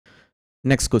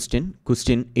Next question,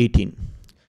 question 18.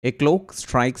 A clock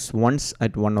strikes once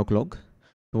at 1 o'clock,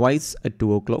 twice at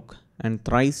 2 o'clock, and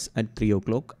thrice at 3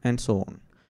 o'clock, and so on.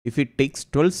 If it takes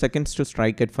 12 seconds to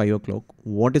strike at 5 o'clock,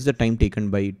 what is the time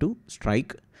taken by it to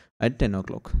strike at 10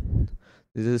 o'clock?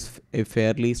 This is a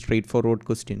fairly straightforward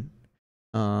question.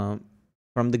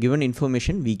 From the given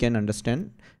information, we can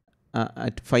understand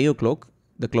at 5 o'clock,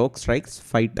 the clock strikes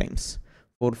 5 times.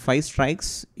 For 5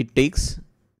 strikes, it takes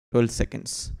 12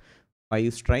 seconds.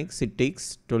 5 strikes, it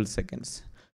takes 12 seconds.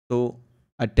 So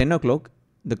at 10 o'clock,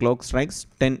 the clock strikes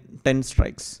 10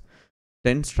 strikes.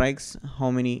 10 strikes,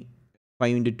 how many?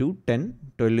 5 into 2, 10,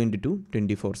 12 into 2,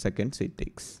 24 seconds it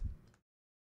takes.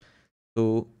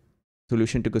 So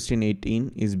solution to question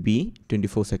 18 is B,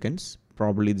 24 seconds.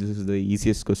 Probably this is the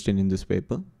easiest question in this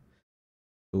paper.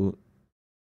 So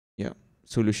yeah,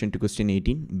 solution to question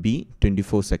 18, B,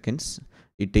 24 seconds.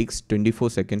 It takes 24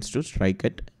 seconds to strike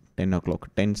at 10 o'clock,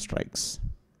 10 strikes.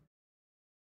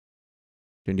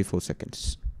 24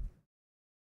 seconds.